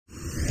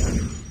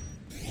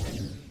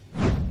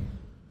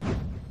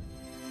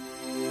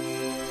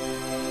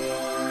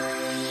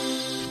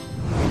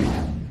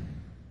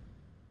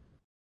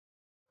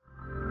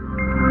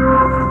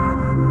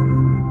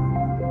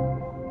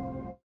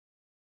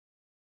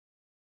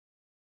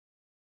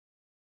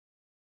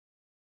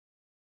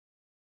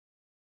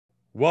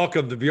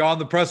Welcome to Beyond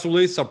the Press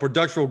Release, a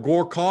production of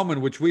Gorecom, in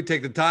which we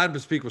take the time to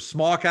speak with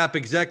small cap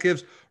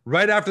executives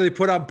right after they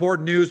put out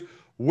important news.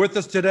 With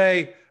us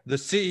today, the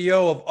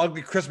CEO of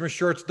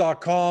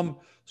uglychristmasshirts.com.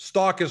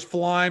 Stock is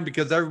flying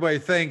because everybody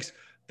thinks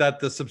that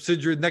the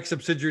next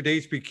subsidiary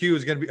to HPQ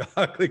is going to be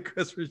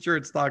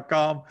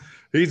uglychristmasshirts.com.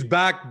 He's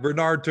back.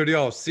 Bernard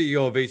Tourneau,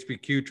 CEO of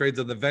HPQ,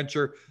 trades on the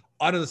venture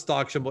under the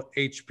stock symbol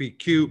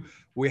HPQ.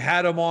 We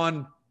had him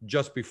on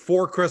just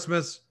before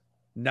Christmas.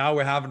 Now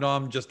we're having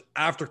them just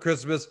after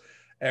Christmas.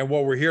 And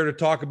what we're here to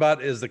talk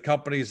about is the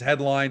company's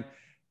headline: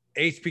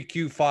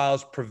 HPQ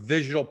files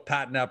provisional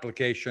patent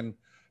application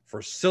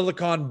for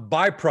silicon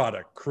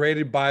byproduct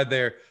created by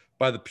the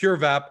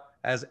PureVap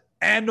as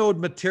anode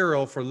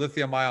material for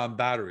lithium ion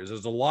batteries.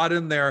 There's a lot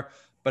in there,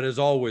 but as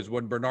always,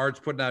 when Bernard's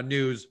putting out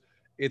news,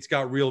 it's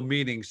got real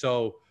meaning.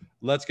 So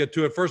let's get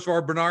to it. First of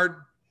all, Bernard,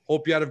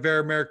 hope you had a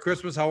very Merry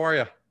Christmas. How are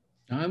you?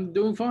 I'm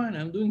doing fine.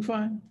 I'm doing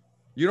fine.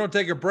 You don't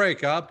take a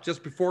break, huh?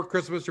 Just before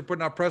Christmas, you're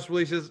putting out press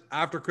releases.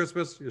 After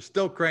Christmas, you're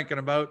still cranking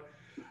them out.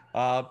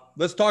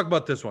 Let's talk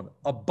about this one.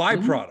 A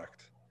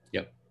byproduct.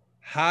 Yep.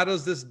 How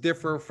does this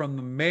differ from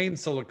the main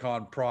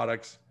silicon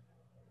products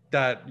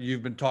that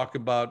you've been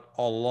talking about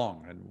all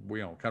along? And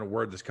kind of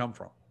where did this come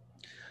from?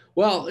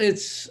 Well,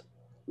 it's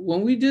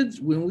when we did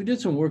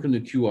some work on the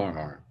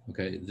QRR.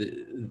 Okay,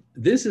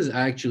 this is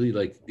actually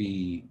like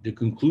the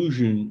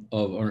conclusion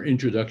of our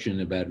introduction in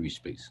the battery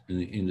space,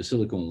 in the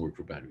silicon work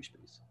for battery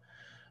space.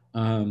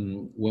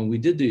 When we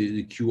did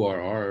the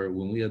QRR,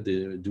 when we had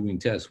the doing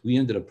tests, we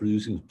ended up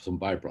producing some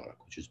byproduct,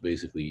 which is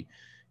basically,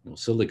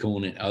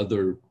 silicone and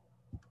other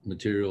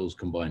materials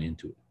combined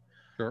into it.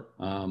 Sure.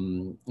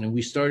 And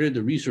we started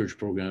the research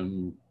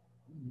program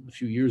a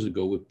few years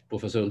ago with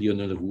Professor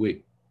Lionel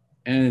Rouet.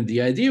 And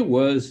the idea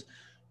was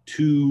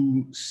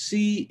to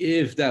see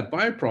if that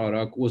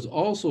byproduct was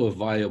also a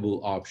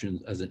viable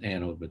option as an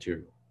anode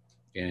material.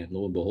 And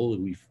lo and behold,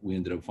 we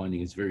ended up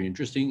finding it's very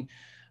interesting.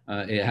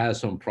 It has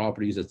some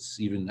properties that's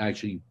even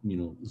actually,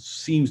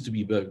 seems to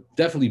be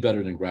definitely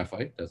better than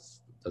graphite.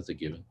 That's a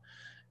given,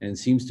 and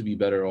seems to be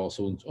better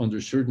also under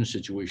certain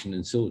situations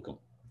in silicone.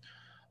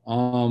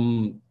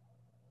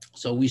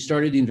 So we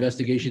started the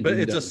investigation. But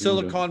it's a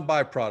silicon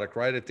byproduct,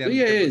 right? At the end,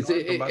 it's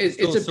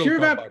a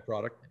PureVap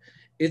byproduct.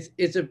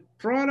 It's a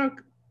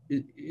product.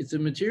 It's a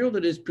material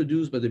that is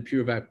produced by the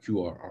PureVap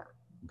QRR.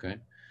 Okay.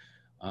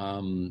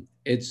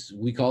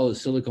 We call it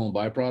silicone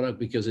byproduct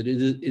because it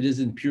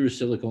isn't pure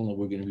silicone that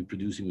we're going to be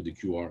producing with the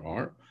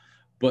QRR,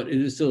 but it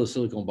is still a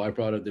silicone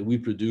byproduct that we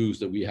produce,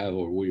 that we have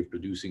our way of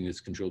producing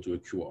is controlled to a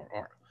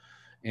QRR.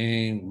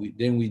 And we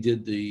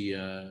did the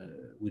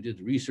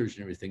research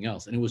and everything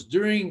else. And it was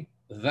during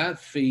that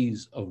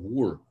phase of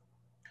work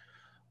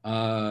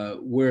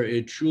where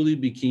it truly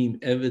became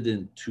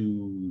evident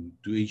to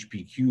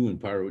HPQ and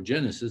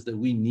PyroGenesis that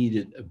we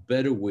needed a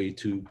better way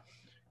to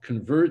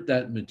convert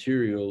that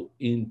material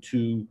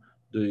into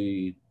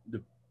the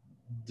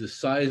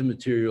size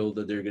material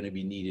that they're going to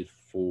be needed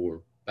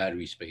for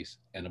battery space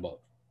and above.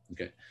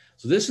 Okay,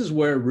 so this is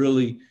where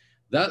really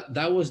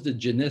that was the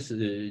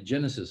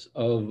genesis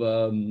of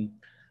the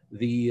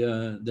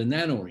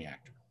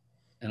nanoreactor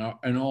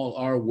and all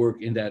our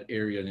work in that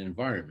area and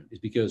environment, is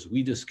because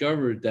we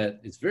discovered that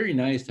it's very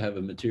nice to have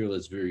a material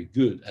that's very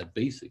good at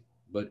basic,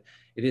 but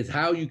it is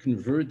how you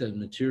convert that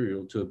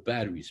material to a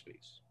battery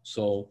space.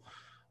 So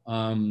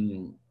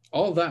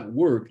all that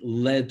work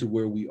led to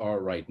where we are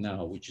right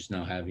now, which is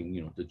now having,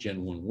 the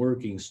Gen 1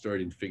 working,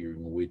 starting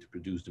figuring a way to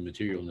produce the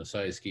material and the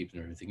sidescapes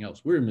and everything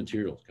else. We're a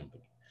materials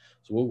company.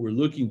 So what we're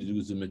looking to do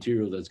is the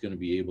material that's going to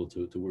be able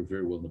to work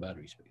very well in the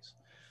battery space.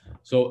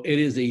 So it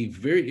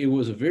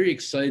was a very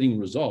exciting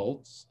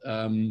result.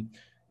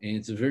 And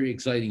it's a very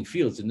exciting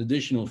field. It's an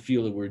additional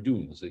field that we're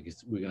doing.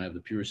 We're going to have the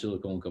pure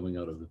silicone coming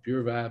out of the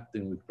PureVap.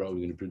 Then we're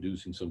probably going to be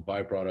producing some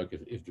byproduct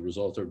if the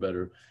results are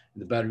better in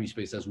the battery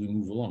space as we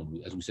move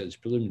along. As we said, it's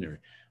preliminary.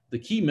 The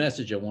key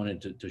message I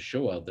wanted to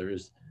show out there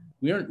is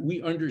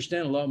we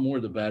understand a lot more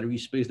of the battery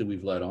space that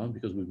we've let on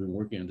because we've been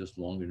working on this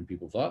longer than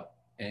people thought.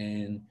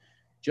 And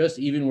just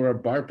even with our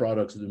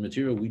byproducts of the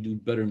material, we do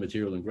better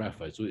material than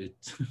graphite. So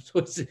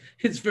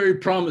it's very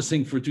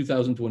promising for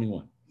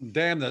 2021.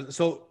 Damn that.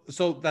 So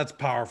that's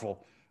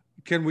powerful.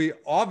 Can we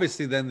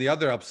obviously then the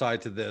other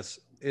upside to this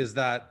is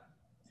that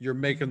you're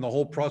making the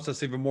whole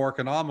process even more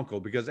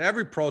economical, because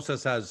every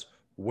process has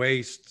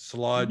waste,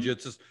 sludge.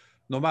 It's just,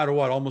 no matter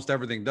what, almost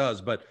everything does.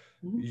 But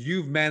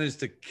you've managed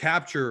to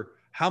capture,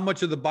 how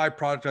much of the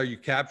byproduct are you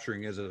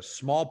capturing? Is it a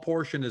small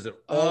portion? Is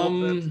it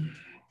all of it?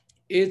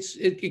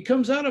 It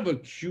comes out of a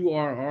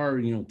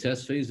QRR,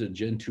 test phase, a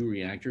Gen 2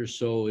 reactor.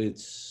 So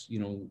it's,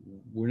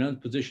 we're not in a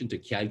position to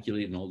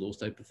calculate and all those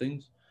type of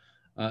things.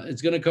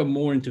 It's going to come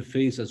more into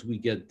phase as we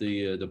get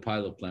the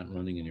pilot plant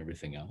running and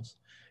everything else.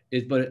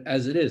 But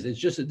as it is, it's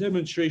just a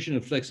demonstration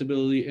of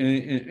flexibility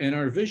and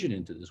our vision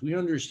into this. We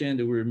understand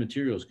that we're a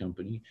materials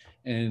company,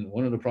 and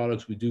one of the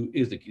products we do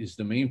is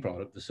the main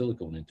product, the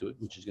silicone into it,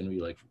 which is going to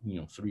be like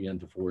 3N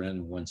to 4N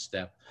in one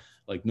step,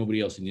 like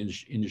nobody else in the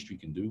industry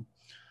can do.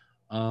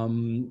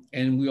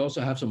 And we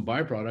also have some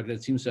byproduct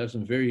that seems to have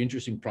some very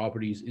interesting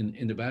properties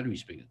in the battery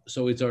space.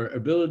 So it's our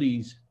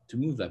abilities to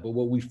move that. But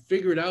what we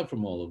figured out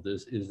from all of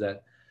this is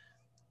that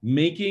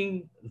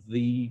making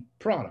the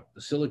product,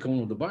 the silicone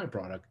or the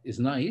byproduct, is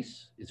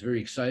nice. It's very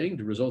exciting.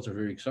 The results are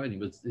very exciting,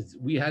 but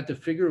we had to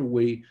figure a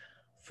way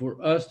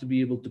for us to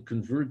be able to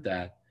convert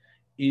that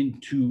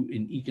into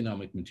an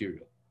economic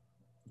material.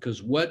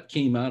 Because what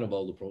came out of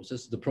all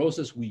the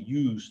process we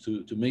use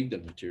to make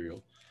that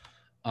material,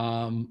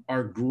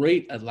 are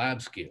great at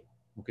lab scale.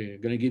 Okay,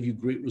 going to give you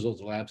great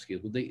results at lab scale,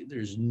 but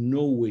there's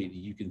no way that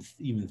you can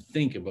even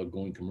think about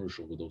going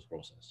commercial with those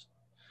processes.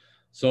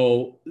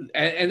 So,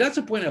 and that's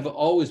a point I've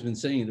always been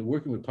saying, that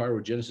working with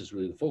PyroGenesis,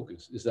 really the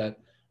focus is that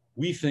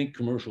we think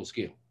commercial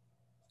scale.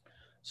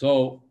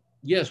 So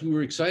yes, we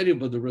were excited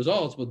about the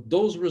results, but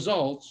those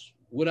results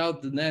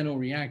without the nano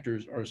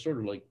reactors are sort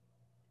of like,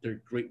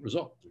 they're great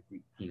results,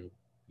 they're,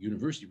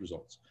 university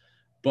results,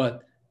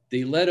 but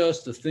they led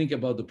us to think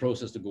about the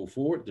process to go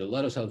forward. They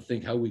led us how to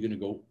think how we're going to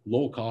go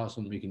low cost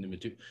on making the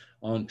material,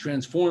 on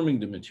transforming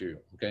the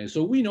material. Okay,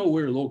 so we know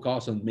we're low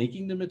cost on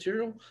making the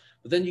material,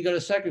 but then you got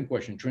a second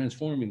question,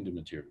 transforming the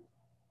material.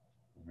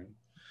 All right?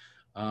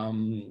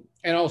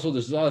 And also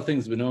there's a lot of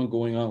things been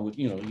going on with,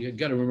 you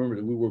got to remember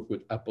that we work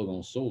with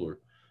Apollon Solar,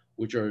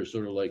 which are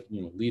sort of like,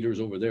 leaders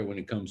over there when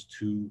it comes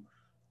to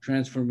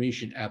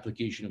transformation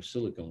application of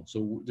silicone.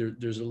 So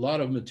there's a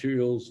lot of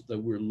materials that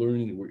we're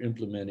learning, that we're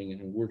implementing,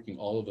 and working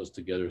all of us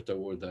together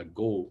toward that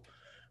goal,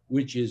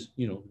 which is,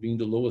 being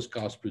the lowest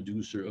cost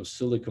producer of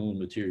silicone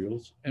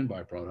materials and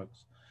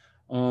byproducts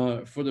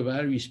for the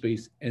battery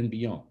space and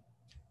beyond.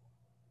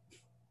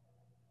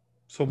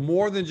 So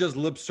more than just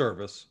lip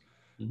service,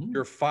 Mm-hmm.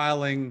 you're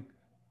filing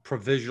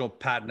provisional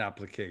patent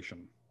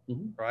application,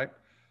 Mm-hmm. right?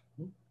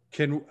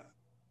 Mm-hmm.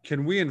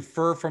 Can we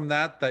infer from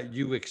that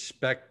you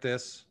expect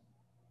this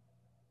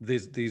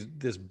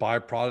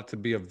byproduct to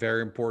be a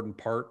very important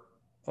part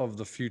of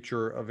the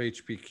future of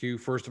HPQ,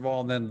 first of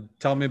all, and then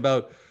tell me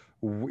about,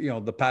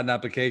 the patent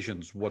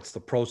applications. What's the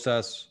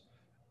process,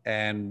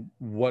 and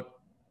what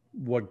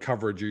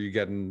coverage are you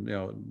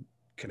getting?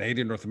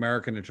 Canadian, North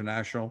American,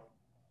 international?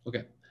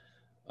 Okay.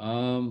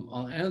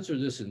 I'll answer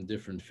this in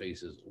different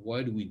phases.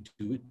 Why do we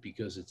do it?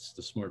 Because it's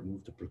the smart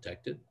move to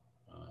protect it.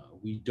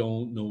 We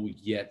don't know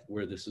yet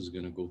where this is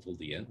going to go till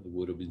the end. It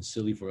would have been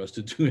silly for us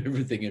to do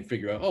everything and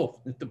figure out,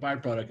 oh, the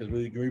byproduct is a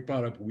really great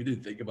product, but we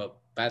didn't think about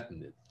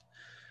patenting it.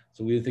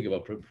 So we didn't think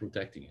about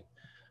protecting it.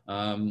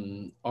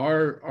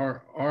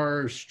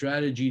 Our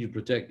strategy to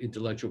protect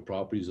intellectual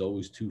property is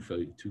always two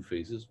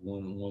phases.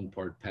 One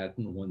part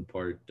patent, one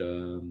part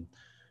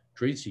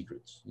trade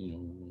secrets.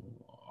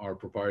 Our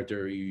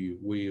proprietary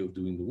way of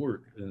doing the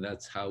work, and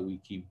that's how we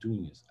keep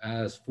doing this.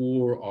 As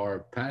for our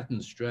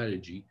patent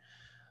strategy,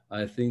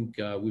 I think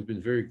we've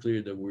been very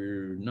clear that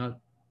we're not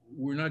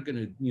going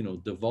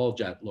to divulge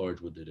at large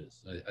what it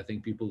is. I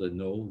think people that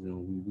know,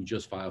 we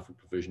just filed for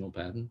provisional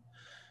patent,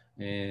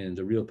 and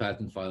the real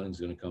patent filing is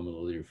going to come in a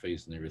later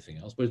phase and everything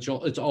else. But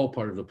it's all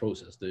part of the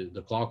process.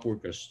 The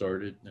clockwork has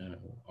started.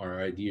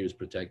 Our idea is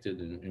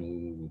protected, and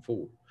we're moving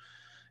forward.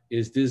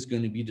 Is this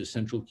going to be the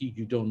central key?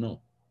 You don't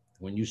know.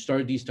 When you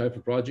start these type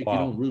of projects,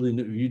 wow,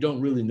 you don't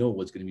really know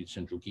what's going to be the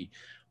central key.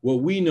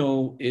 What we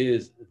know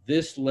is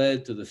this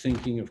led to the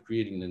thinking of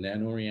creating the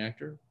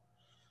nanoreactor.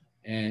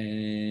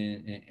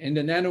 And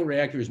the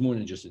nanoreactor is more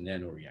than just a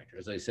nanoreactor.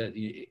 As I said,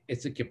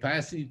 it's a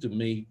capacity to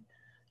make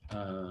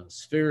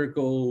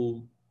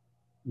spherical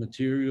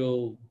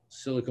material,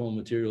 silicone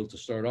material to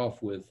start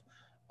off with.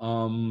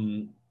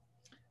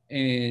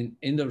 And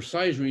in the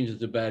size range that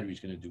the battery is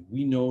going to do,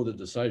 we know that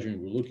the size range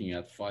we're looking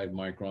at, 5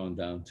 micron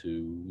down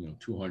to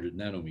 200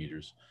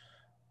 nanometers,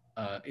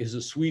 is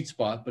a sweet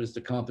spot, but it's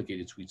the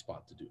complicated sweet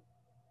spot to do.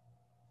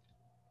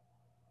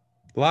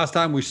 The last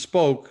time we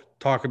spoke,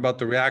 talking about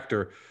the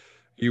reactor,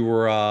 you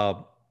were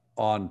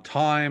on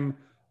time,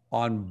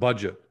 on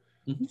budget.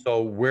 Mm-hmm.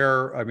 So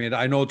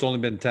I know it's only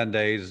been 10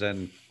 days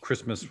and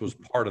Christmas was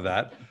part of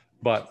that,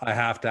 but I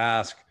have to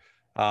ask,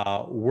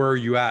 where are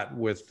you at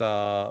with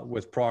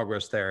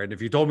progress there? And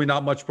if you told me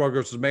not much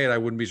progress was made, I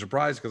wouldn't be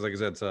surprised, because like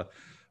I said,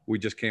 we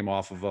just came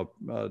off of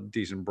a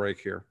decent break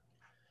here.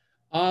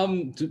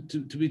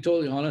 To be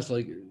totally honest,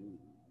 like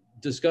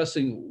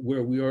discussing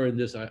where we are in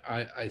this,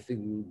 I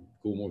think we'll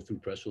go more through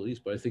press release,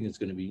 but I think it's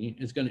going to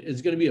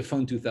be a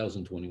fun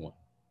 2021.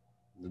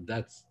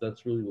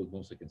 That's really what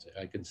most I can say.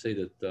 I can say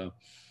that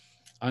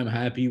I'm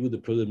happy with the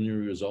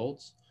preliminary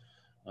results.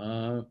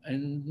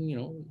 And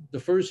the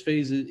first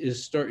phase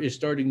is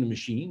starting the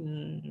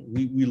machine.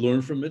 We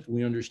learn from it,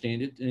 we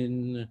understand it,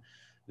 and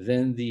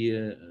then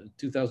the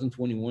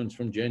 2021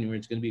 from January,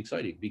 it's going to be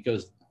exciting,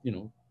 because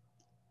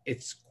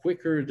it's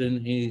quicker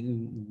than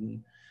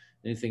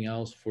anything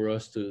else for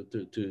us to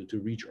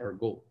reach our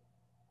goal,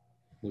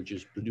 which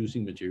is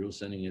producing material,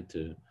 sending it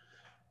to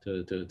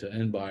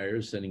end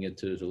buyers, sending it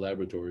to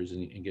laboratories,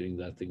 and getting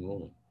that thing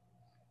rolling.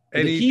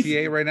 An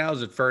ETA right now?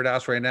 Is it fair to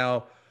ask right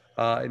now,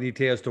 an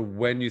ETA as to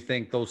when you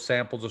think those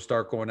samples will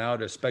start going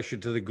out, especially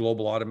to the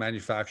global auto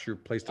manufacturer,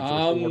 place the first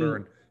order,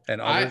 and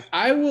and others?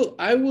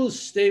 I will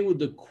stay with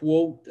the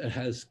quote that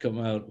has come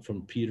out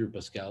from Peter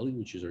Pascali,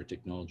 which is our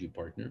technology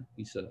partner.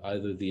 He said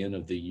either the end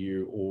of the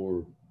year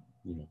or,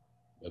 you know,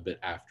 a bit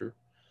after.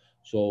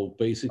 So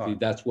basically, Right.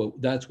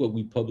 that's what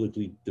we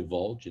publicly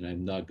divulge, and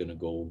I'm not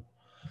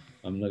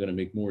gonna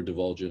make more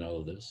divulging out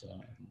of this.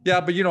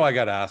 Yeah, but I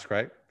got to ask,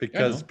 right? I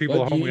Because know, people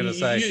but at home are going to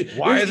say,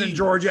 "Why isn't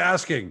George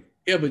asking?"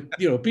 yeah, but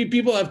you know,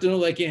 people have to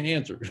know I can't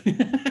answer.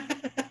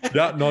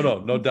 Yeah,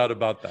 no doubt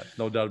about that.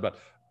 No doubt about it.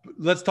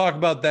 Let's talk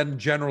about then,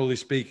 generally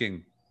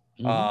speaking.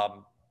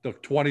 Mhm. The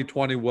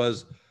 2020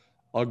 was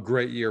a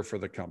great year for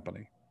the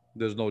company.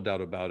 There's no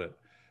doubt about it.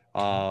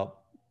 Uh,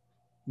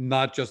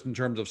 not just in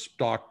terms of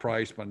stock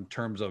price, but in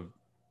terms of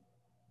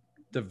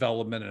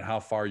development and how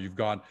far you've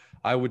gone.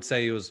 I would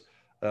say it was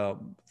uh,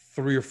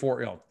 three or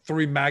four,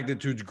 three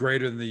magnitudes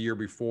greater than the year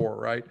before,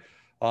 right?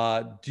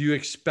 Do you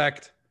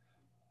expect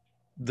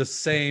the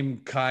same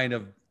kind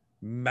of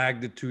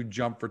magnitude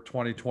jump for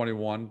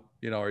 2021?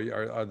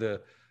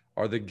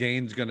 Are the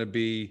gains going to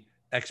be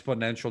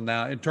exponential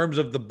now in terms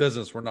of the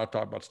business? We're not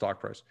talking about stock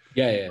price.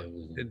 Yeah, yeah.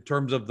 In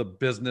terms of the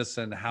business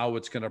and how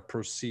it's going to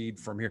proceed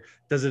from here,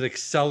 does it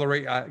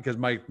accelerate? Because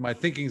my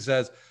thinking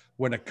says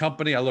when a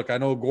company, I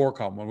know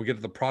Agoracom, when we get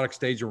to the product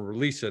stage and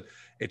release it,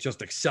 it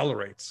just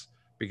accelerates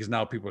because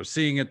now people are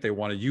seeing it, they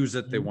want to use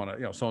it, they want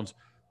to, so on.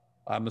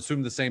 I'm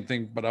assuming the same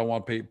thing, but I don't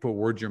want to put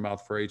words in your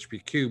mouth for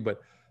HPQ.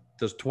 But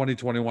does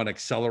 2021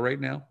 accelerate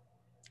now?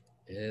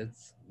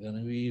 It's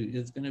gonna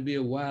be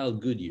a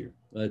wild good year.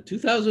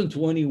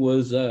 2020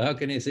 was how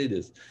can I say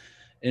this?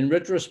 In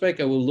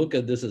retrospect, I will look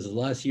at this as the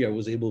last year I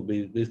was able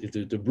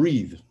basically to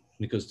breathe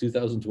because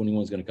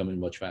 2021 is going to come in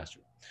much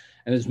faster,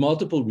 and there's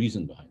multiple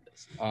reasons behind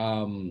this.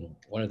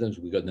 One of them is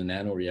we got the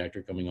nano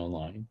reactor coming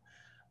online.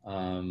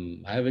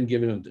 I haven't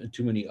given them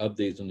too many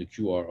updates on the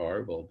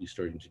QRR, but I'll be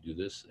starting to do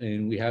this.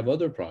 And we have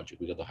other projects.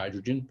 We got the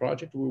hydrogen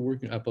project we're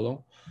working at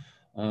Apollon.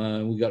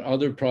 We got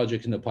other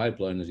projects in the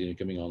pipeline that's going to be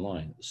coming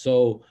online.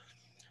 So,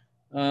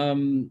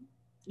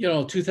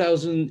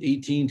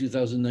 2018,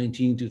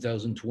 2019,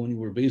 2020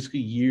 were basically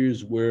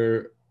years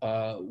where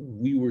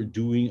we were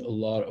doing a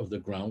lot of the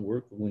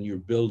groundwork when you're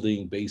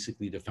building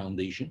basically the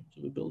foundation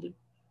of a building.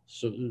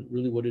 So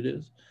really what it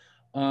is.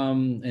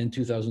 And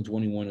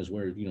 2021 is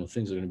where,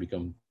 things are going to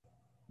become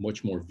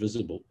much more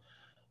visible.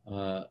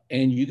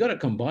 And you got to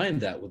combine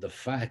that with the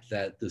fact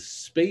that the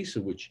space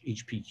in which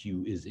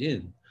HPQ is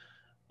in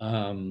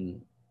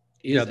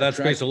that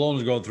space alone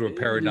is going through a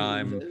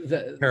paradigm.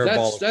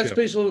 That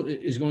space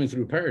is going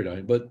through a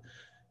paradigm, but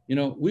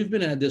we've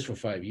been at this for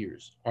 5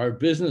 years. Our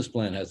business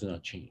plan has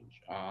not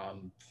changed. I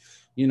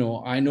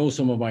know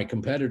some of my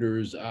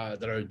competitors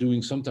that are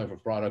doing some type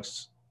of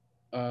products,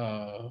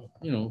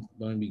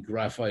 maybe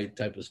graphite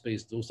type of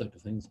space, those type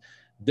of things.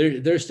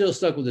 They're still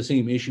stuck with the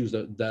same issues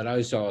that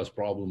I saw as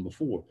problem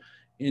before.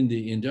 In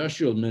the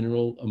industrial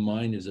mineral, a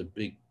mine is a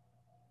big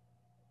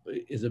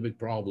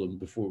problem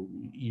before.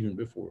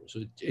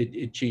 So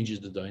it changes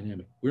the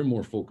dynamic. We're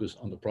more focused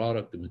on the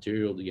product, the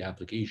material, the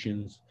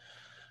applications,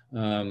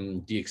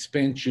 the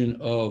expansion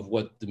of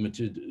what the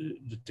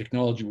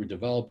technology we're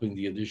developing,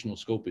 the additional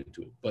scope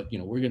into it. But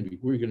we're going to be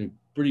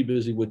pretty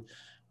busy with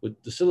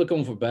the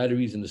silicone for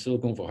batteries, and the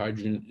silicone for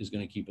hydrogen is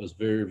going to keep us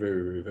very,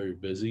 very, very, very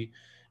busy.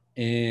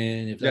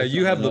 And if that's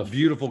you have the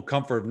beautiful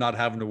comfort of not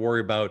having to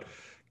worry about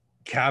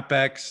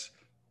CapEx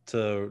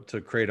to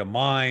create a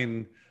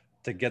mine,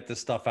 to get this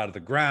stuff out of the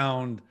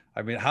ground.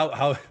 I mean,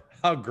 how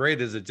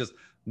great is it just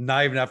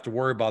not even have to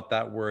worry about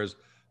that? Whereas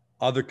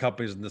other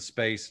companies in the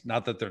space,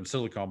 not that they're in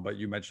silicon, but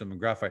you mentioned them in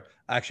graphite,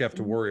 actually have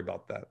to worry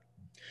about that.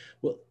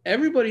 Well,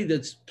 everybody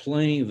that's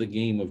playing the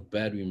game of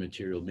battery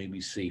material, maybe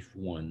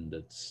SAFE1,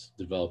 that's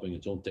developing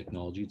its own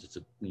technology,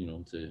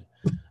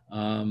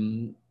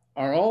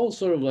 are all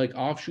sort of like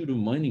offshoot of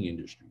mining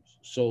industries.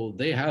 So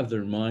they have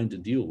their mind to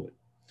deal with.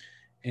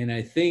 And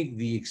I think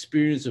the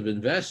experience of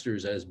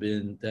investors has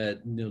been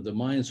that the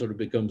mine sort of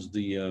becomes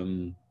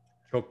the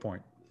choke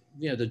point.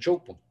 Yeah, the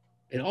choke point.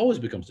 It always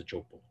becomes the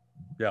choke point.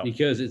 Yeah,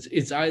 because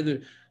it's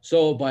either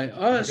so by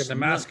us. Like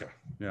Nemaska,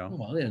 yeah.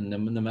 Well, yeah,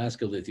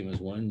 Nemaska lithium is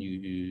one.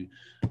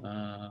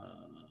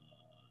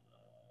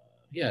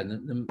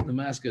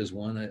 Nemaska is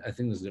one. I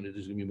think there's gonna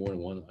be more than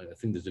one. I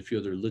think there's a few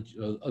other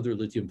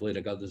lithium play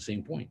that got to the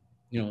same point.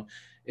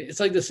 It's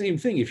like the same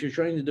thing. If you're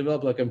trying to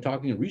develop, like I'm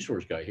talking a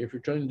resource guy here, if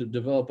you're trying to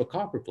develop a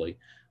copper play,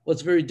 well,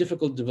 it's very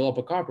difficult to develop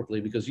a copper play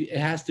because it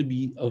has to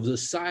be of the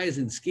size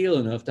and scale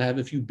enough to have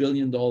a few $1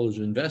 billion of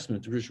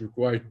investment which is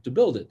required to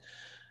build it.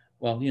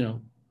 Well,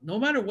 no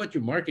matter what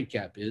your market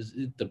cap is,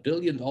 the $1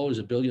 billion,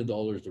 $1 billion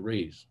to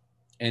raise.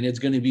 And it's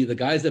going to be the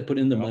guys that put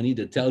in the money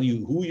to tell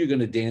you who you're going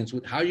to dance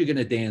with, how you're going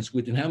to dance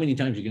with, and how many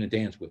times you're going to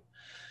dance with.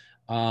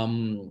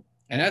 And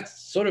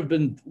that's sort of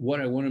been what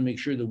I want to make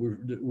sure that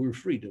we're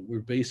free, that we're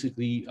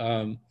basically,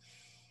 I'm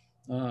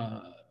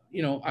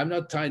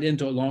not tied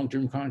into a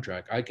long-term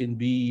contract. I can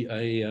be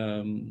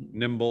a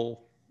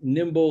nimble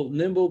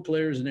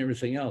players and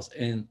everything else.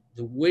 And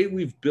the way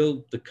we've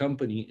built the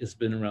company has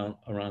been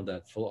around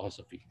that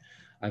philosophy.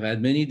 I've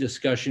had many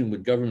discussions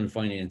with government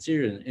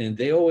financiers, and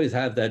they always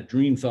have that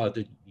dream thought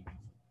that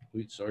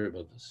Wait, sorry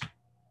about this.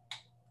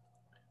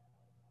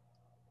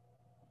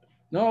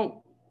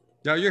 No,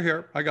 Yeah, you're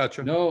here. I got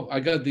you. no,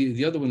 I got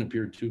the other one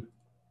appeared too.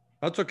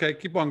 That's okay.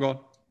 Keep on going.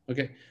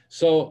 Okay,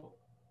 so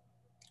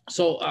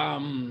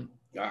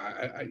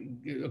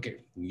okay,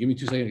 give me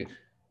 2 seconds.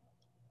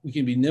 We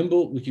can be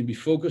nimble, we can be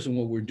focused on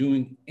what we're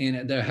doing.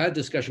 And I had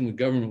discussion with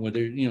government where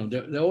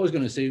they're always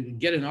going to say,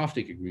 get an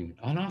offtake agreement.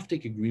 An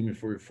offtake agreement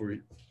for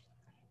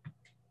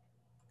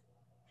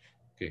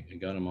okay, I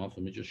got him off.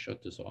 Let me just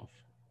shut this off.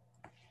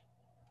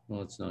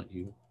 No, it's not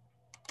you.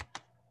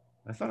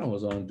 I thought I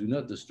was on Do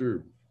Not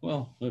Disturb.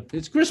 Well,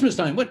 it's Christmas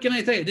time. What can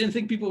I tell you? I didn't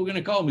think people were going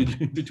to call me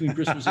between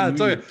Christmas and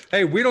New Year.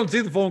 Hey, we don't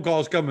see the phone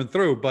calls coming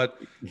through,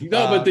 but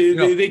no, but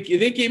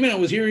they came in. I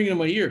was hearing it in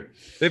my ear.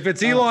 If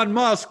it's Elon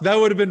Musk, that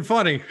would have been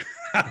funny.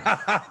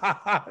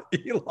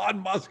 Elon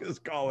Musk is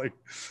calling.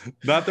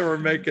 Not that we're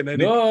making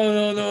any.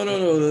 No.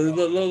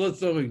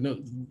 Let's not make no.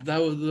 That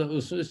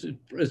was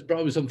it's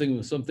probably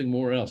something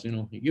more else.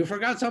 You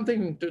forgot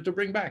something to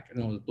bring back.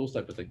 Those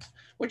type of things.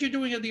 What you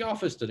doing at the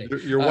office today?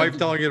 Your wife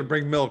telling you to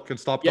bring milk and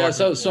stop. Yeah,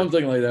 so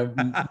something like that.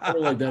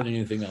 More like that than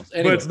anything else.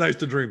 Anyway, but it's nice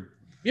to dream.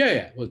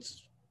 Yeah.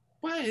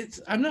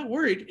 I'm not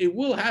worried. It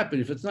will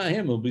happen. If it's not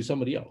him, it'll be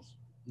somebody else.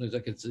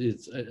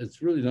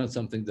 It's really not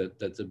something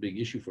that's a big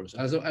issue for us.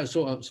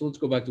 So let's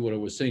go back to what I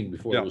was saying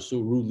before. I was so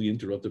rudely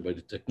interrupted by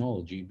the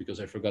technology because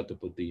I forgot to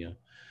put the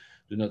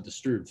do not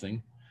disturb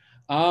thing.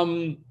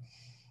 I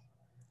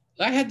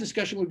had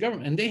discussion with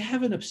government, and they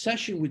have an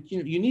obsession with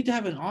you need to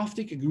have an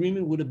offtake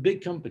agreement with a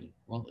big company.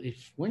 Well,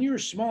 when you're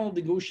small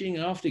negotiating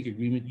an offtake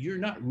agreement, you're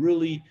not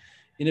really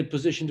in a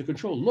position to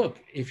control. Look,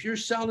 if you're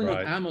selling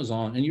on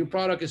Amazon and your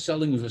product is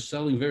selling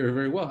very,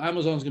 very well,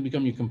 Amazon's going to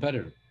become your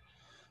competitor.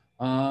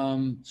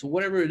 So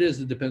whatever it is,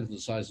 it depends on the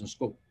size and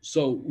scope.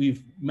 So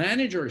we've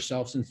managed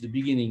ourselves since the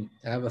beginning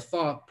to have a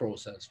thought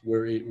process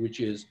which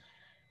is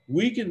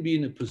we can be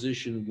in a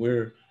position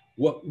where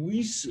what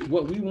we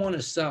want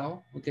to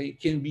sell, okay,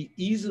 can be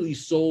easily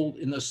sold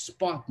in the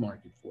spot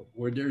market for it,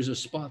 where there's a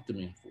spot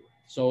demand for it.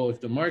 So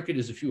if the market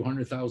is a few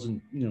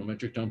 100,000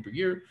 metric ton per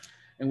year,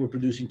 and we're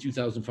producing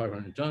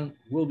 2,500 ton,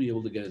 we'll be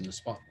able to get in the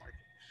spot market.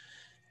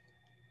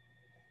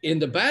 In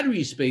the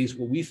battery space,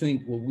 what we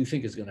think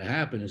is going to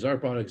happen is our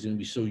product is going to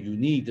be so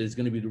unique that it's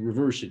going to be the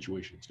reverse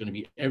situation. It's going to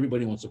be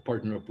everybody wants to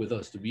partner up with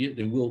us to be it.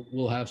 Then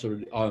we'll have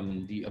sort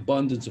of the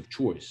abundance of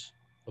choice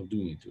of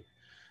doing it too.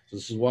 So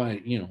this is why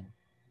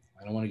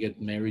I don't want to get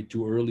married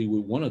too early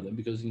with one of them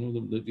because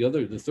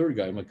the third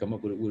guy might come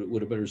up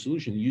with a better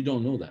solution. You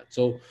don't know that.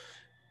 So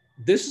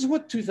this is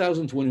what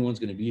 2021 is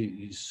going to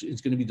be. It's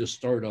going to be the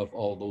start of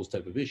all those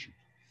type of issues.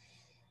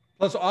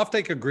 Plus,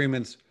 offtake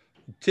agreements.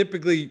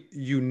 Typically,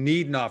 you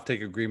need an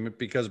offtake agreement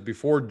because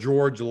before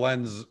George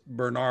lends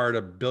Bernard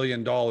 $1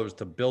 billion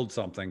to build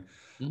something,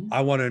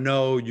 I want to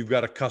know you've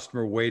got a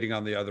customer waiting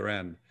on the other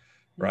end,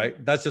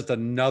 right? That's just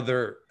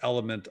another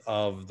element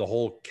of the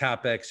whole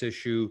CapEx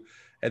issue.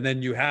 And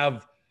then you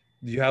have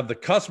the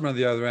customer on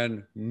the other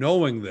end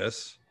knowing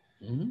this,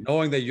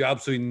 knowing that you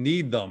absolutely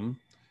need them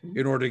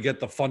in order to get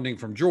the funding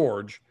from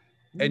George,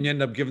 and you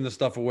end up giving the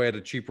stuff away at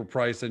a cheaper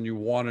price than you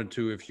wanted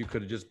to if you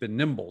could have just been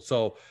nimble.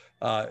 So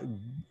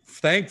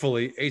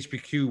thankfully,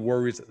 HPQ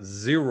worries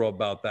zero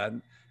about that.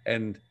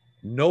 And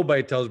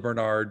nobody tells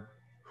Bernard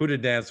who to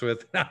dance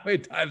with, how many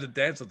times to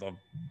dance with them.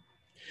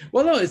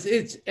 Well, no,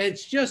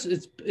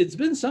 it's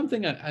been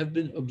something I've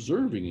been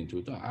observing into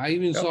it. I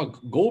even saw a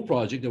gold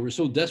project that were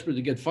so desperate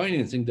to get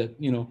financing that,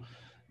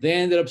 they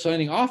ended up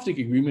signing offtake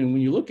agreement. And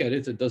when you look at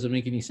it, it doesn't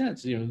make any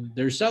sense.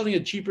 They're selling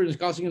it cheaper than it's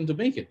costing them to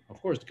make it.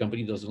 Of course, the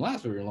company doesn't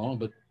last very long,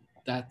 but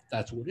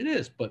that's what it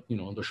is. But,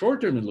 in the short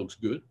term, it looks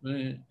good.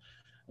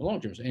 Long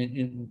term,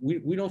 and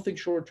we don't think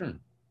short term.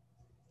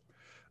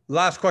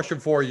 Last question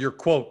for your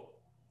quote.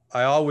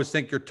 I always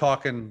think you're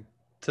talking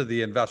to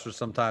the investors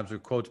sometimes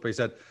with quotes, but he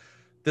said,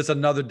 this is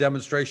another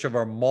demonstration of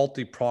our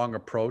multi-prong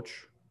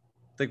approach.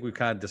 I think we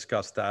kind of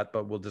discussed that,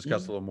 but we'll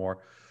discuss a little more.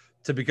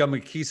 To become a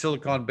key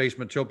silicon-based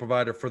material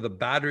provider for the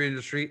battery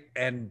industry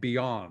and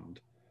beyond.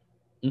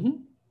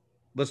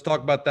 Let's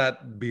talk about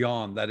that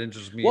beyond. That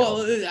interests me.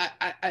 Well,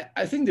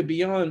 I think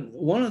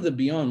one of the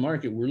beyond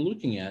market we're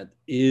looking at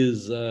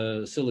is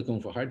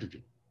silicon for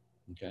hydrogen.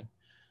 Okay,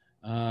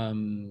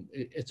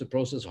 it's a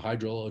process of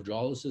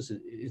hydrolysis.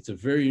 It's a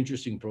very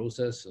interesting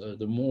process.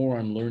 The more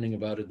I'm learning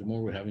about it, the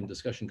more we're having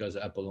discussion, guys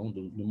at Apollon,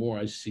 the more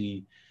I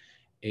see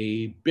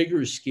a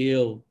bigger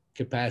scale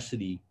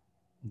capacity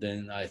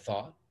than I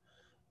thought.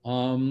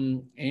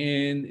 And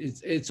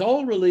it's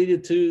all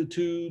related to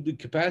the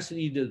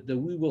capacity that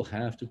we will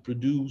have to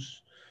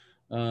produce,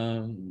 the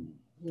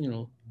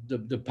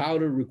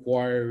powder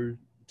required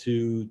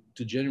to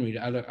generate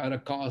at a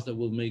cost that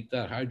will make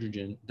that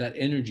hydrogen, that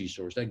energy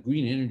source, that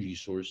green energy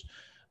source,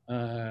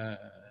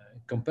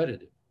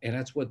 competitive. And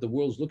that's what the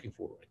world's looking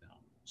for right now.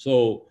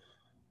 So,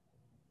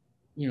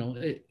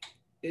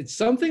 it's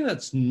something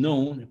that's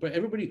known, but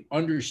everybody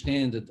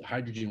understands that the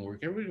hydrogen work.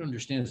 Everybody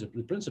understands the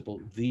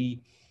principle. The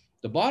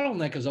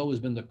bottleneck has always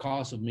been the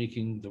cost of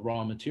making the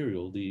raw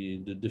material,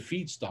 the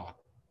feedstock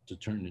to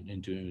turn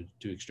it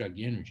to extract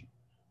the energy,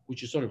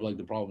 which is sort of like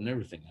the problem in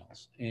everything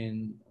else.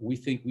 And we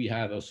think we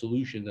have a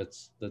solution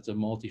that's a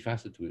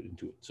multifaceted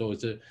into it. So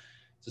it's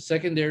a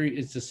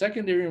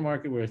secondary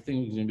market where I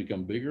think it's going to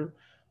become bigger.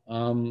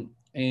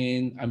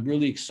 And I'm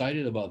really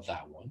excited about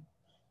that one.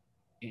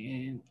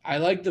 And I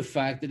like the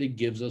fact that it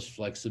gives us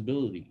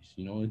flexibilities.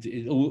 You know,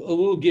 it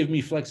will give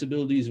me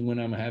flexibilities when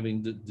I'm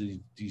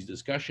having these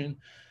discussions.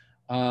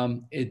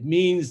 It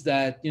means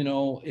that, you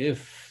know,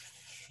 if,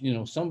 you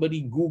know,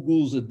 somebody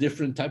Googles a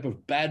different type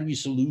of battery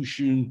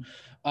solution,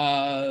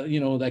 you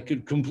know, that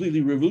could completely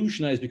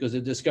revolutionize because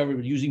they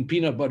discovered using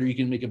peanut butter, you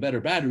can make a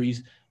better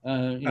batteries. You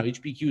know,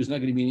 HPQ is not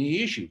going to be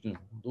any issue. You know,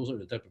 those are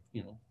the type of,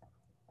 you know,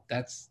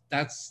 that's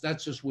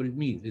just what it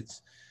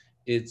means.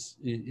 It's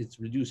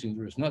reducing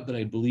the risk. Not that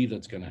I believe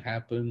that's going to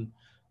happen.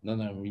 Not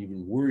that I'm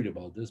even worried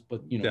about this,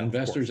 but, you know, Yeah,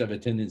 investors have a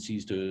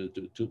tendency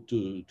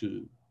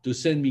to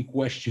send me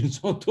questions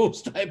on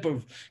those type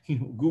of, you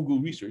know, Google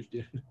research.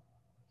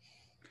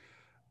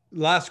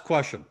 Last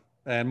question,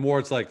 and more,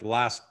 it's like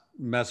last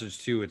message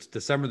too. It's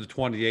December the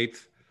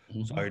 28th.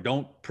 So I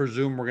don't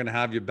presume we're going to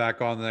have you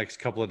back on the next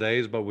couple of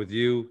days, but with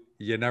you,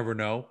 you never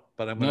know.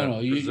 But I'm going to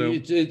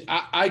presume.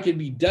 I can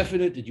be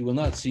definite that you will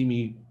not see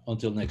me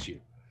until next year.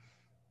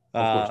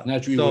 Of course,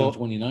 naturally, so, we're on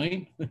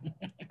 29.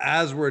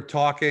 As we're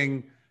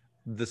talking,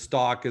 the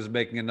stock is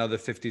making another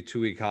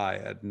 52-week high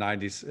at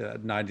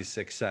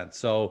 96 cents.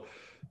 So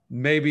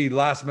maybe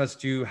last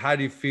message to you, how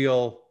do you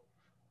feel?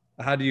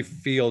 How do you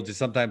feel? Do you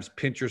sometimes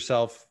pinch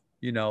yourself,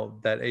 you know,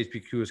 that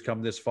HPQ has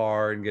come this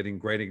far and getting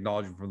great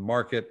acknowledgement from the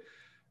market?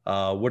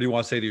 What do you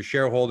want to say to your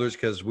shareholders?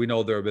 Because we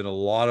know there have been a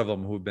lot of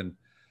them who've been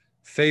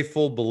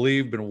faithful,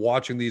 been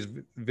watching these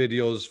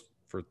videos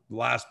for the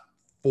last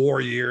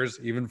 4 years,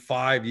 even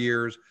 5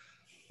 years,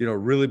 you know,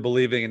 really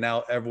believing, and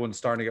now everyone's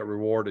starting to get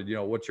rewarded. You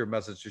know, what's your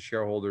message to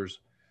shareholders?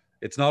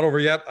 It's not over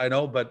yet, I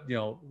know, but, you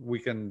know, we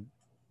can,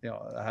 you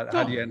know,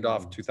 how do you end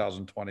off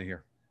 2020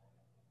 here?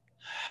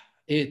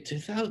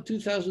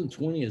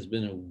 2020 has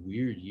been a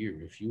weird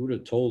year. If you would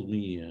have told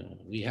me,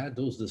 we had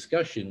those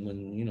discussions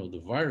when, you know, the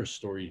virus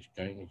story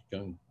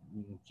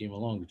came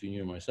along between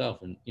you and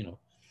myself, and, you know,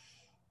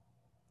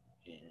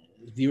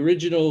 the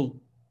original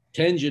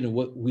tangent of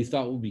what we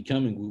thought would be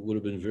coming would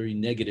have been very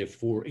negative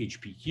for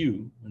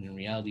HPQ, and in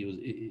reality,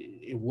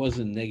 it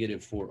wasn't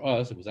negative for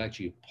us. It was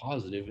actually a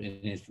positive.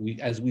 And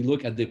as we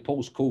look at the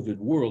post-COVID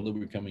world that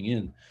we're coming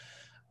in,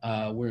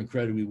 we're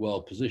incredibly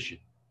well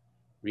positioned.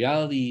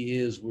 Reality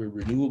is we're a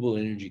renewable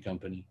energy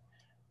company.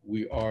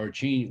 We're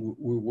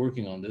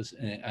working on this.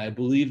 And I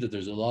believe that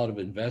there's a lot of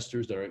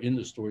investors that are in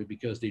the story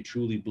because they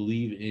truly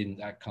believe in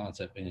that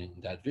concept and in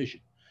that vision.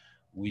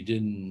 We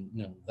didn't,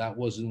 you know, that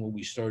wasn't what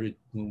we started.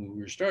 When we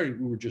were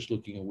just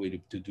looking at a way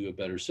to do a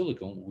better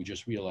silicone. We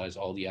just realized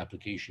all the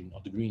application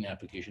of the green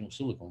application of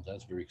silicones.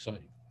 That's very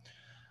exciting.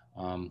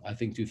 I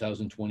think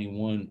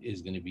 2021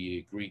 is going to be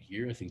a great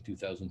year. I think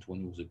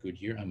 2020 was a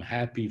good year. I'm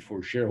happy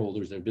for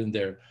shareholders that have been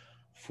there.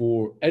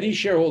 For any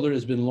shareholder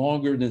that's been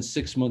longer than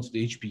 6 months to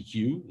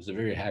HPQ is a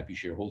very happy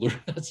shareholder.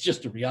 That's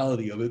just the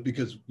reality of it,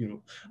 because, you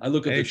know, I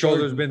look at the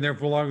shareholder's been there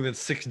for longer than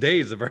 6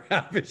 days. A very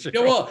happy shareholder.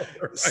 Yeah, well,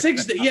 right?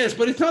 6 days, yes,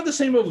 but it's not the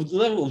same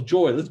level of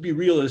joy. Let's be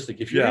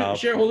realistic. If you're a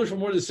shareholder for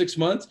more than 6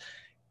 months,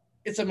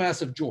 it's a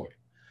massive joy.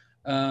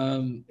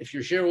 If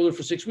you're a shareholder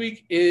for 6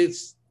 weeks,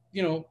 it's,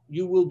 you know,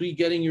 you will be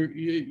getting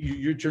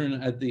your turn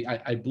at the.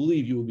 I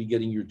believe you will be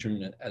getting your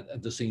turn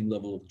at the same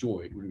level of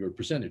joy,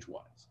 percentage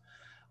wise.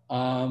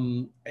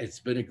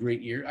 It's been a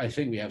great year. I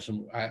think we have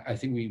some, I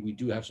think we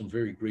do have some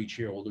very great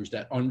shareholders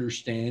that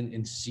understand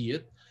and see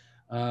it.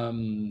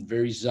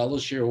 Very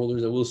zealous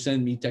shareholders that will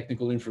send me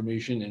technical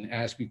information and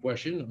ask me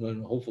questions,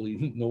 and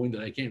hopefully knowing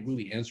that I can't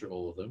really answer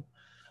all of them.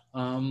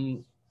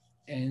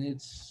 And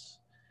it's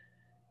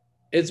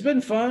been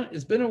fun.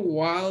 It's been a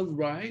wild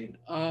ride,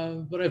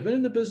 but I've been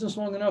in the business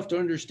long enough to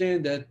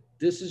understand that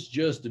this is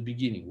just the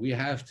beginning. We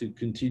have to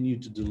continue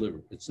to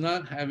deliver. It's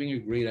not having a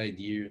great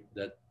idea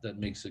that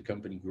makes a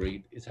company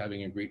great. It's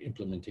having a great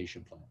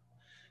implementation plan.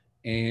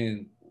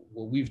 And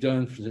what we've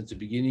done since the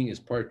beginning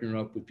is partner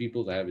up with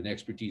people that have an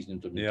expertise in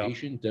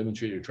implementation,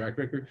 demonstrate a track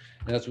record,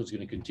 and that's what's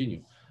going to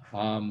continue.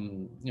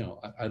 You know,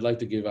 I'd like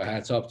to give a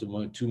hats off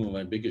to two of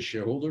my biggest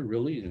shareholder,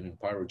 really, and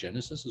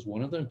Pyrogenesis is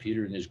one of them.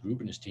 Peter and his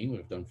group and his team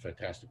have done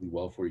fantastically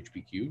well for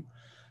HPQ.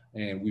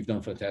 And we've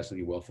done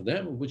fantastically well for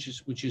them, which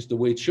is the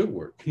way it should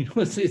work. You know,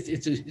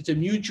 it's a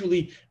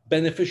mutually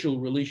beneficial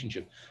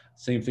relationship.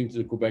 Same thing to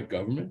the Quebec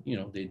government. You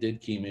know, they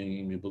came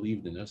in and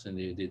believed in us, and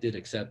they did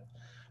accept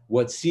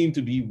what seemed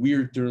to be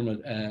weird term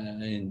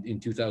in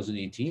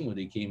 2018 when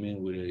they came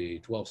in with a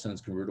 12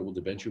 cents convertible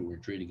debenture. We're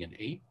trading at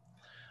 8.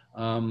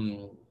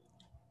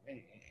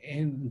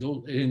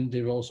 And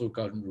they've also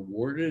gotten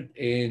rewarded.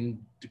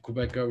 And the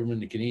Quebec government,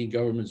 the Canadian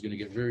government is going to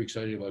get very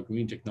excited about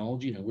green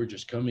technology. And we're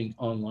just coming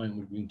online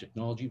with green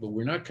technology, but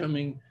we're not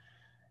going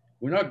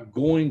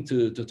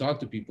to talk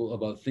to people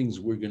about things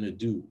we're going to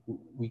do.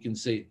 We can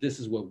say, this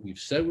is what we've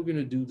said we're going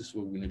to do. This is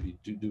what we're going to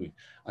be doing.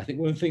 I think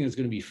one thing that's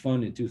going to be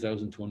fun in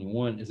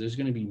 2021 is there's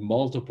going to be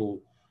multiple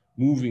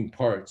moving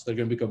parts that are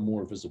going to become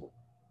more visible.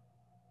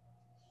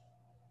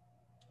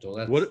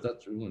 So What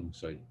that's really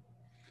exciting.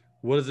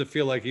 what does it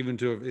feel like even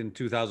to have, in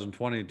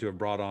 2020, to have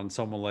brought on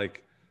someone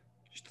like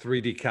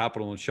 3D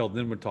Capital and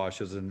Sheldon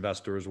Inwentash as an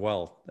investor as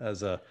well,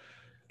 as a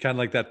kind of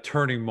like that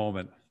turning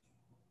moment?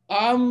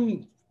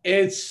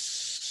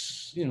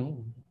 It's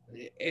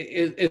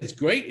it's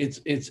great.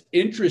 It's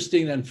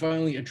interesting and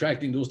finally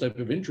attracting those type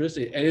of interests.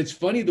 And it's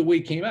funny the way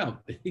it came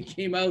out. It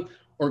came out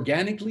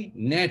organically,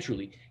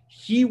 naturally.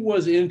 He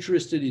was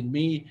interested in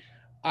me.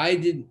 I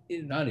didn't,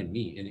 not in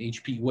me, in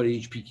HP, what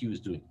HPQ is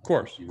doing. Of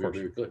course, Be of very, course.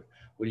 very clear.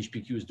 What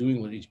HPQ is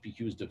doing, what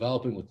HPQ is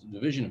developing, with the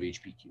division of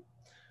HPQ.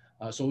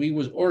 So he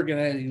was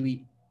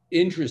organically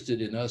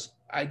interested in us.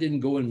 I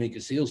didn't go and make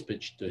a sales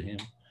pitch to him.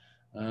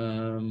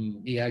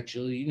 He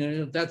actually,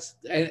 and that's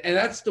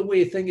the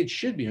way I think it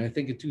should be. And I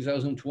think in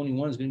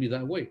 2021 is going to be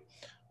that way.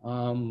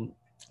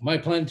 My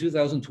plan in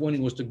 2020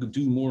 was to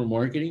do more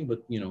marketing,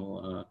 but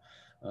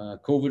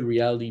COVID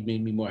reality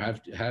made me more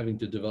having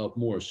to develop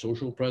more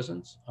social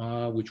presence,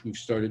 which we've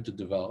started to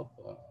develop.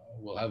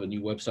 We'll have a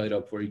new website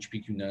up for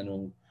HPQ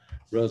Nano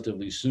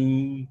relatively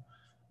soon.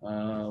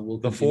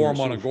 The forum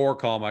on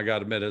Agoracom, I got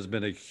to admit, has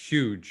been a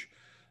huge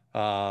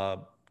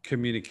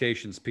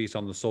communications piece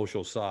on the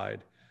social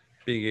side,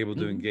 being able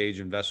to engage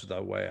investors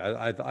that way.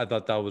 I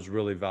thought that was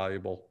really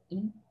valuable.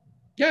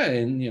 Yeah,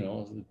 and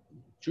the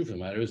truth of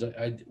the matter is,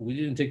 we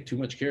didn't take too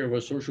much care of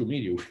our social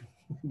media,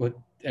 but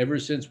ever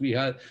since we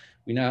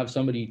now have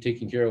somebody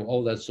taking care of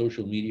all that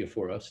social media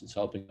for us, it's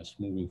helping us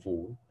moving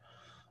forward.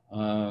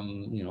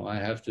 I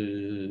have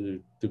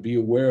to be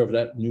aware of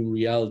that new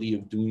reality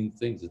of doing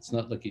things. It's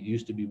not like it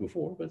used to be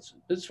before, but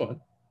it's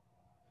fun.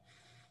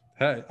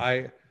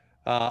 Hey,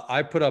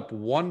 I put up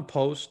one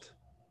post,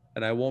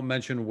 and I won't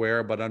mention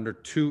where, but under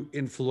two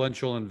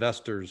influential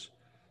investors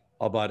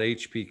about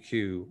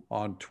HPQ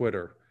on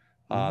Twitter.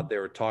 They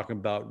were talking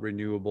about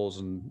renewables,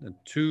 and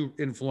two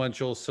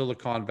influential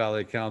Silicon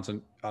Valley accounts,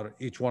 and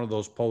each one of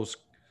those posts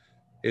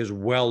is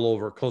well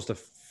over close to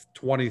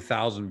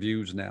 20,000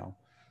 views now.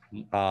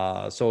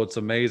 So it's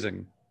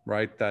amazing,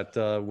 right?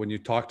 That when you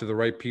talk to the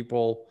right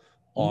people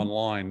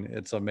online,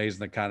 it's amazing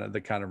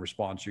the kind of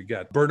response you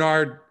get.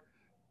 Bernard,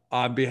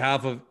 on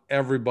behalf of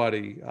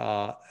everybody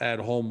at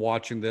home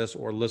watching this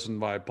or listening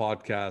by a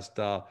podcast,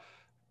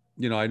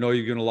 I know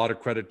you're giving a lot of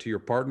credit to your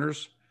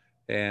partners,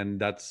 and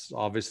that's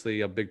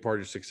obviously a big part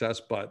of your success.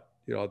 But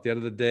at the end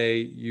of the day,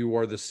 you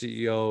are the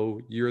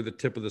CEO. You're the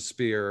tip of the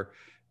spear,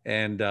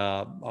 and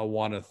I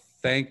want to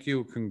thank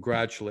you,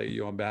 congratulate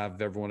you on behalf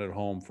of everyone at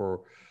home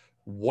for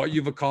what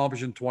you've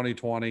accomplished in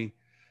 2020,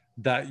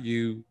 that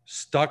you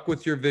stuck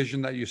with your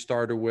vision that you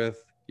started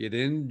with. You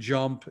didn't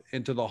jump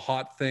into the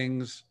hot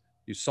things.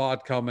 You saw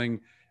it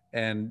coming,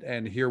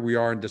 and here we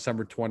are on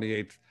December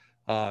 28th,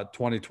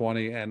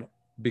 2020. And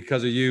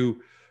because of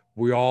you,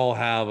 we all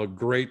have a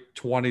great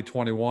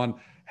 2021.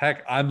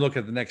 Heck, I'm looking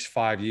at the next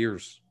 5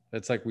 years.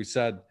 It's like we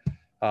said.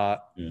 Yeah,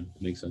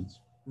 makes sense.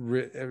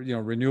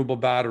 Renewable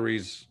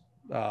batteries,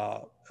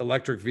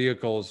 electric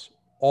vehicles,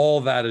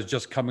 all that is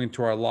just coming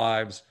to our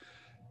lives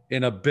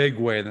in a big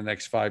way in the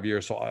next 5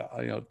 years. So,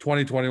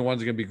 2021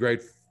 is going to be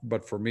great,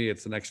 but for me,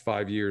 it's the next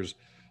 5 years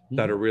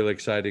that are really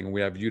exciting, and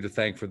we have you to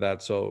thank for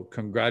that. So,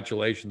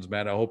 congratulations,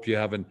 man! I hope you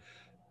have an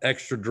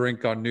extra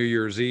drink on New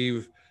Year's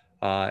Eve,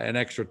 an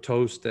extra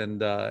toast,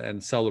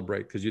 and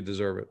celebrate, because you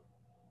deserve it.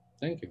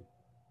 Thank you.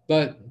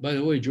 But by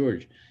the way,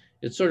 George,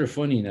 it's sort of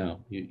funny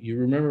now. You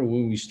remember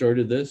when we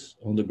started this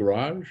on the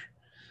garage?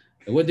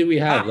 And what did we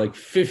have? Like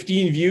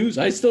 15 views?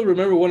 I still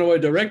remember one of our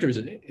directors.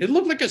 It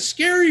looked like a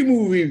scary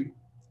movie.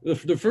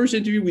 The first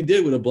interview we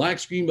did with a black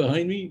screen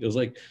behind me, it was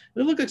like, it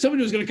looked like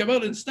somebody was going to come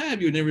out and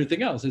stab you and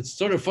everything else. It's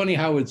sort of funny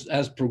how it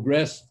has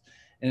progressed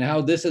and how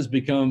this has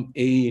become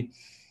a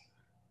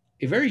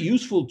very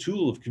useful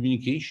tool of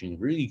communication,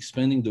 really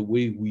expanding the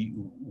way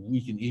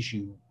we can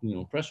issue,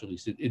 press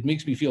release. It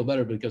makes me feel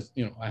better because,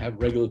 I have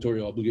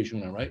regulatory obligation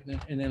when I write,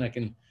 and then I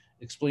can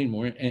explain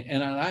more.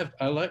 And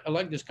I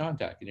like this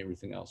contact and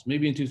everything else.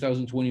 Maybe in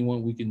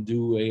 2021 we can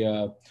do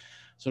a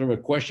sort of a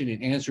question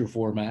and answer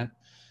format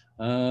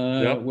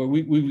where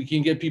we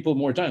can get people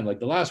more time. Like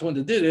the last one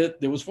that did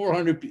it, there was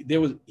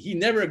 400. He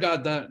never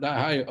got that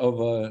high of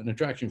an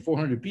attraction,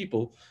 400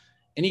 people.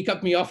 And he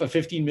cut me off at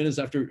 15 minutes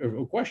after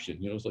a question.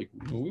 It's like,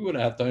 we would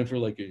have time for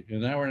like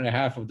an hour and a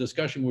half of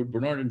discussion with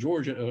Bernard and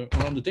George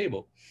around the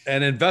table.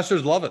 And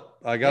investors love it.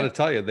 I got to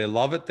tell you, they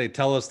love it. They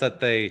tell us that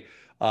they,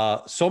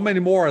 so many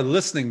more are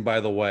listening, by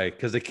the way,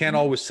 because they can't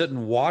always sit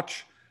and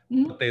watch.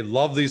 But they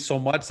love these so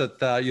much that,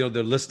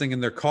 they're listening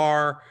in their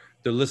car.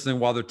 They're listening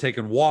while they're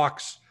taking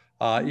walks,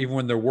 even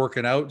when they're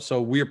working out.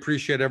 So we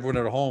appreciate everyone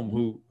at home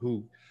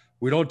who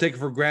we don't take it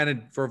for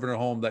granted for everyone at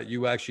home that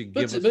you actually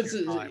give us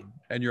your time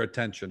and your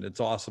attention. It's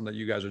awesome that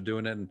you guys are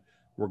doing it, and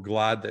we're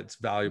glad that it's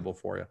valuable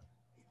for you.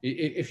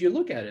 If you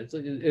look at it,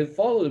 it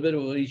followed a bit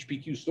of what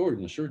HPQ story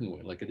in a certain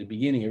way. Like at the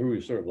beginning, everybody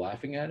was sort of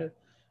laughing at it,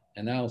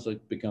 and now it's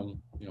like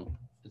become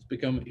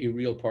a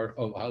real part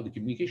of how the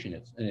communication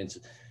is, and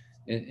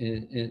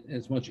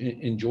it's much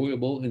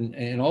enjoyable,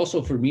 and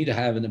also for me to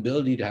have an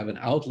ability to have an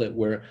outlet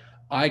where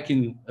I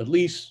can at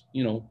least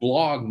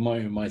blog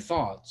my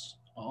thoughts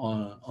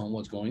on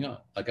what's going on,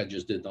 like I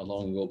just did not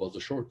long ago about the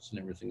shorts and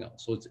everything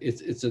else. So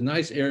it's a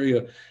nice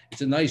area.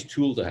 It's a nice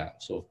tool to have.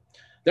 So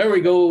there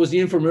we go. It was the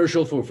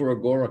infomercial for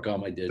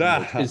Agoracom I did.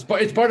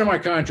 It's part of my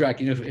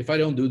contract. If I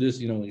don't do this,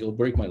 you'll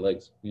break my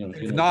legs.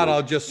 If not,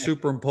 I'll just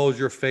superimpose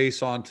your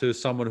face onto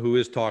someone who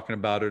is talking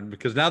about it,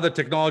 because now the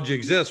technology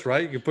exists,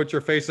 right? You can put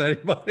your face on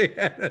anybody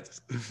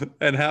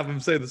and have them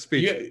say the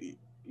speech.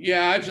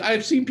 Yeah.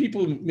 I've seen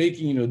people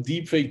making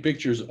deep fake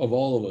pictures of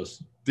all of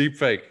us. Deep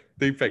fake.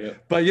 Yeah.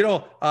 But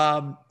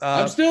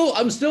I'm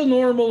still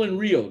normal and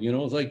real.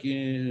 It's like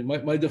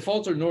my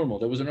defaults are normal.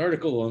 There was an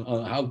article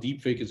on how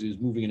deepfake is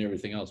moving and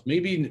everything else.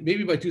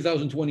 Maybe by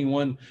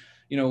 2021,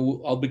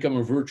 I'll become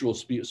a virtual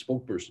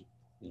spokesperson.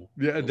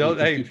 Yeah,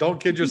 don't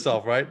kid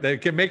yourself, right? They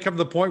may come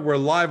to the point where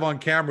live on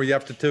camera you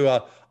have to do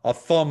a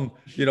thumb,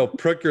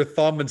 prick your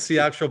thumb and see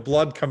actual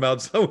blood come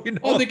out. So we know.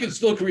 Oh, they can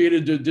still create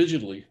it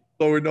digitally.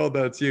 So we know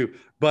that's you.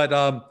 But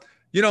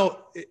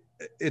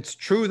it's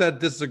true that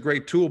this is a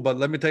great tool, but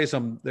let me tell you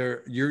something.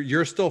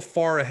 You're still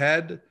far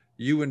ahead,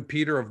 you and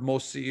Peter, of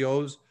most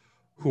CEOs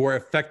who are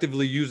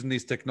effectively using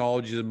these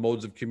technologies and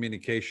modes of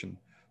communication.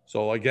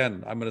 So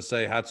again, I'm going to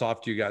say hats off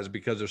to you guys,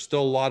 because there's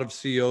still a lot of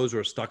CEOs who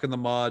are stuck in the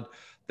mud.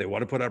 They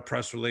want to put out a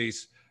press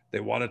release.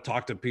 They want to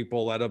talk to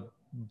people at a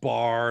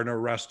bar and a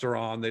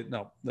restaurant.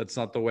 No, that's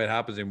not the way it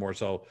happens anymore.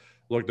 So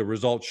look, the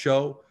results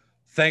show.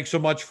 Thanks so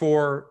much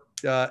for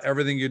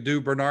everything you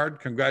do,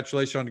 Bernard.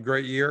 Congratulations on a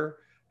great year.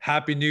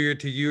 Happy New Year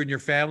to you and your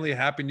family.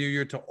 Happy New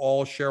Year to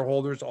all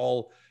shareholders,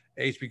 all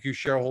HPQ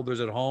shareholders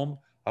at home.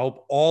 I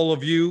hope all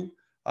of you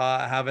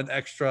have an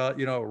extra,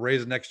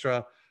 raise an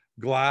extra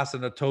glass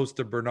and a toast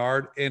to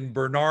Bernard. In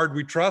Bernard,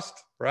 we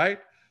trust, right?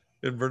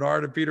 In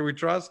Bernard and Peter, we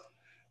trust.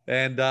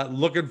 And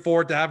looking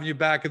forward to having you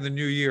back in the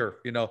new year.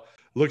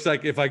 Looks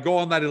like if I go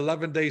on that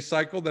 11-day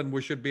cycle, then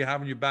we should be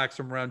having you back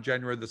somewhere around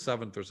January the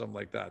 7th or something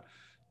like that.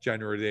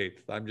 January the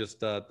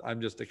 8th.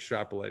 I'm just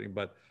extrapolating.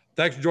 But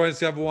thanks for joining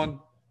us, everyone.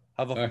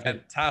 Have a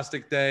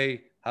fantastic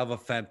day. Have a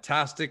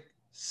fantastic,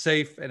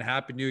 safe, and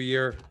happy new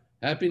year.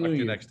 Happy New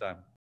Year. Next time.